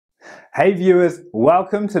Hey viewers,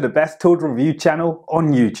 welcome to the Best Tools Review channel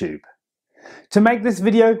on YouTube. To make this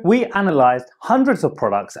video, we analysed hundreds of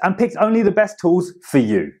products and picked only the best tools for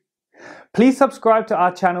you. Please subscribe to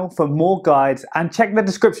our channel for more guides and check the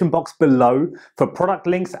description box below for product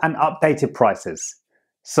links and updated prices.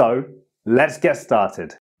 So, let's get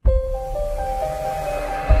started.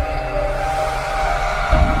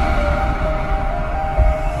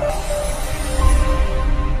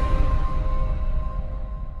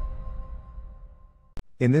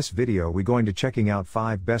 In this video we're going to checking out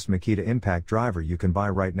 5 best Makita impact driver you can buy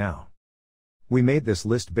right now. We made this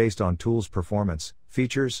list based on tools performance,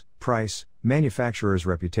 features, price, manufacturer's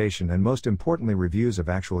reputation and most importantly reviews of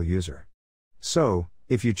actual user. So,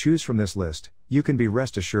 if you choose from this list, you can be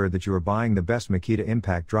rest assured that you are buying the best Makita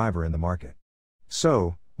impact driver in the market.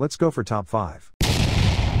 So, let's go for top 5.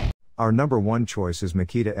 Our number 1 choice is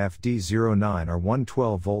Makita FD09 or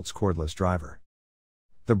 112 volts cordless driver.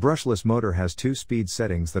 The brushless motor has 2 speed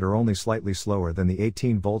settings that are only slightly slower than the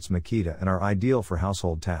 18 volts Makita and are ideal for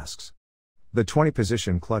household tasks. The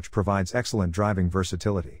 20-position clutch provides excellent driving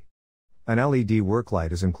versatility. An LED work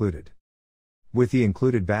light is included. With the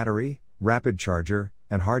included battery, rapid charger,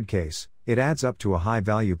 and hard case, it adds up to a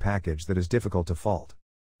high-value package that is difficult to fault.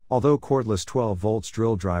 Although cordless 12 volts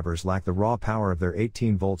drill drivers lack the raw power of their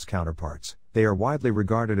 18 volts counterparts, they are widely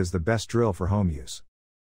regarded as the best drill for home use.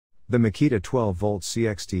 The Makita 12 volts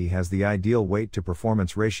CXT has the ideal weight to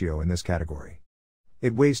performance ratio in this category.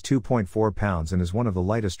 It weighs 2.4 pounds and is one of the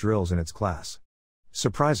lightest drills in its class.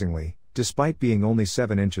 Surprisingly, despite being only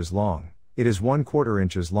 7 inches long, it is 1/4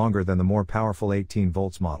 inches longer than the more powerful 18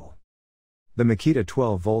 volts model. The Makita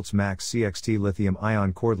 12 volts Max CXT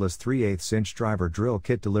lithium-ion cordless 3/8 inch driver drill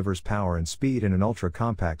kit delivers power and speed in an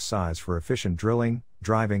ultra-compact size for efficient drilling,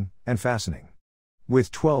 driving, and fastening.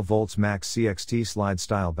 With 12 volts Max CXT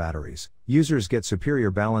slide-style batteries, users get superior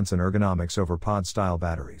balance and ergonomics over pod-style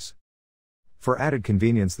batteries. For added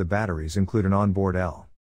convenience, the batteries include an onboard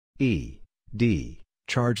LED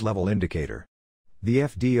charge level indicator. The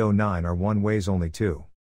FD09R1 weighs only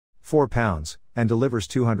 2.4 pounds and delivers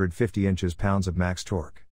 250 inches-pounds of max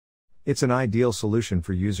torque. It's an ideal solution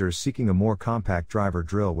for users seeking a more compact driver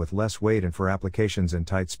drill with less weight and for applications in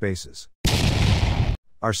tight spaces.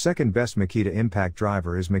 Our second best Makita impact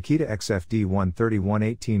driver is Makita XFD131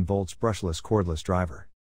 18 volts brushless cordless driver.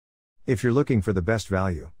 If you're looking for the best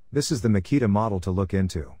value, this is the Makita model to look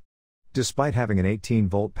into. Despite having an 18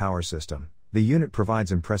 volt power system, the unit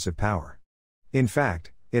provides impressive power. In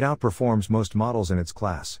fact, it outperforms most models in its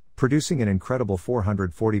class, producing an incredible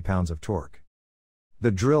 440 pounds of torque.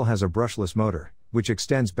 The drill has a brushless motor, which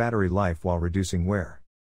extends battery life while reducing wear.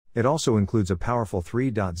 It also includes a powerful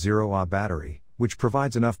 3.0 Ah battery, which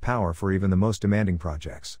provides enough power for even the most demanding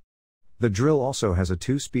projects. The drill also has a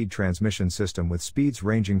 2-speed transmission system with speeds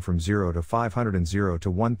ranging from 0 to 500 and 0 to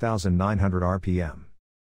 1900 RPM.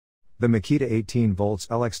 The Makita 18 volts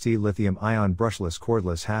LXT lithium-ion brushless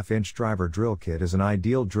cordless half-inch driver drill kit is an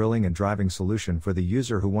ideal drilling and driving solution for the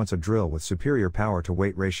user who wants a drill with superior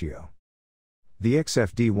power-to-weight ratio. The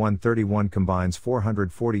XFD131 combines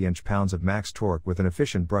 440 inch-pounds of max torque with an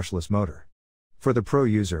efficient brushless motor. For the pro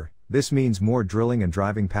user, this means more drilling and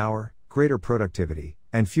driving power, greater productivity,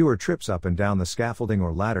 and fewer trips up and down the scaffolding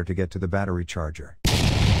or ladder to get to the battery charger.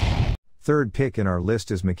 Third pick in our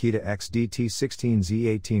list is Makita XDT16Z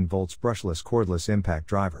 18 volts brushless cordless impact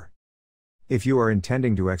driver. If you are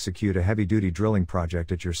intending to execute a heavy-duty drilling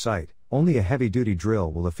project at your site, only a heavy-duty drill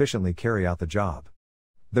will efficiently carry out the job.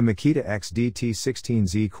 The Makita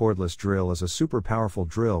XDT16Z cordless drill is a super powerful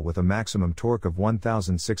drill with a maximum torque of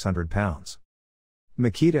 1,600 pounds.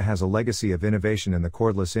 Makita has a legacy of innovation in the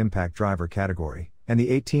cordless impact driver category, and the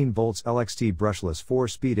 18 volts LXT brushless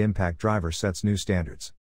 4-speed impact driver sets new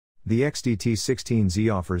standards. The XDT16Z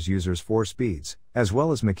offers users 4 speeds, as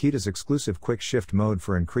well as Makita's exclusive Quick Shift mode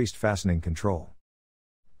for increased fastening control.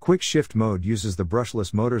 Quick Shift mode uses the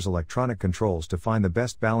brushless motor's electronic controls to find the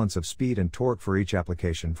best balance of speed and torque for each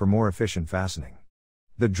application for more efficient fastening.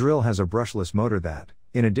 The drill has a brushless motor that,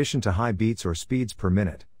 in addition to high beats or speeds per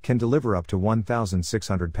minute, can deliver up to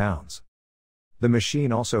 1,600 pounds. The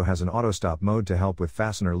machine also has an auto-stop mode to help with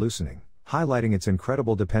fastener loosening, highlighting its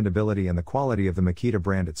incredible dependability and the quality of the Makita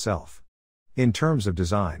brand itself. In terms of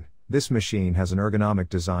design, this machine has an ergonomic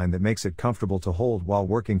design that makes it comfortable to hold while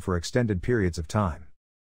working for extended periods of time.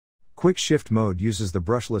 Quick Shift mode uses the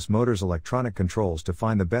brushless motor's electronic controls to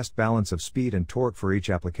find the best balance of speed and torque for each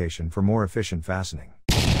application for more efficient fastening.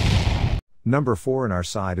 Number 4 in our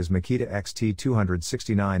side is Makita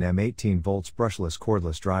XT269M 18 volts brushless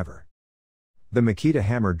cordless driver. The Makita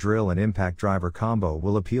hammer drill and impact driver combo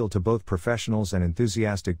will appeal to both professionals and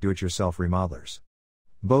enthusiastic do-it-yourself remodelers.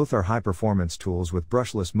 Both are high-performance tools with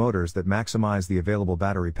brushless motors that maximize the available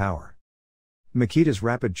battery power. Makita's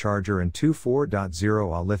rapid charger and two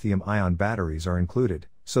 4.0Ah lithium-ion batteries are included,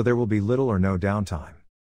 so there will be little or no downtime.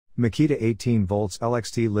 Makita 18 volts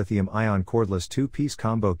LXT lithium-ion cordless 2-piece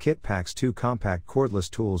combo kit packs 2 compact cordless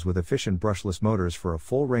tools with efficient brushless motors for a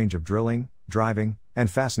full range of drilling, driving,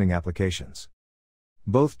 and fastening applications.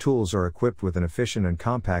 Both tools are equipped with an efficient and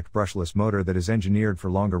compact brushless motor that is engineered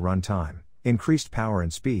for longer run time, increased power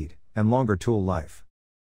and speed, and longer tool life.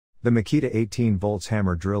 The Makita 18 volts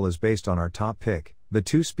hammer drill is based on our top pick, the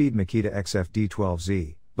 2-speed Makita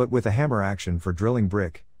XFD12Z, but with a hammer action for drilling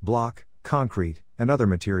brick, block, concrete, and other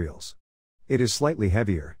materials. It is slightly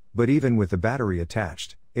heavier, but even with the battery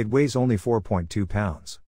attached, it weighs only 4.2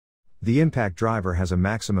 pounds. The impact driver has a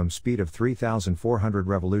maximum speed of 3,400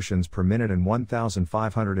 revolutions per minute and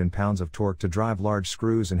 1,500 pounds of torque to drive large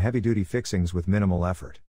screws and heavy-duty fixings with minimal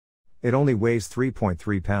effort. It only weighs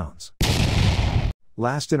 3.3 pounds.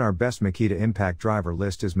 Last in our best Makita impact driver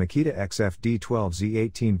list is Makita XFD12Z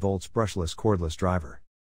 18 volts brushless cordless driver.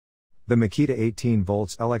 The Makita 18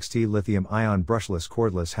 volts LXT lithium-ion brushless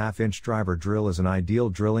cordless half-inch driver drill is an ideal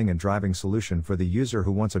drilling and driving solution for the user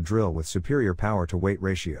who wants a drill with superior power-to-weight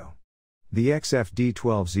ratio. The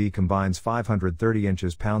XFD12Z combines 530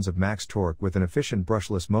 inches-pounds of max torque with an efficient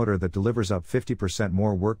brushless motor that delivers up 50%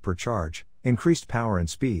 more work per charge, increased power and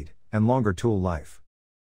speed, and longer tool life.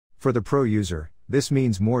 For the pro user, this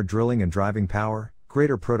means more drilling and driving power,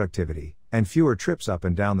 greater productivity, and fewer trips up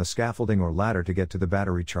and down the scaffolding or ladder to get to the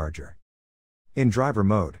battery charger. In driver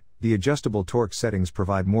mode, the adjustable torque settings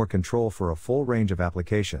provide more control for a full range of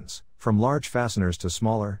applications, from large fasteners to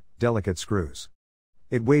smaller, delicate screws.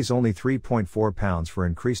 It weighs only 3.4 pounds for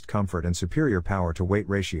increased comfort and superior power-to-weight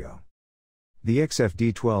ratio. The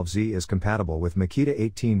XFD12Z is compatible with Makita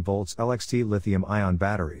 18 volts LXT lithium-ion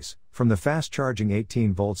batteries, from the fast-charging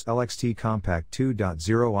 18 volts LXT compact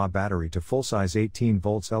 2.0Ah battery to full-size 18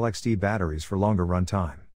 volts LXT batteries for longer run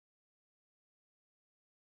time.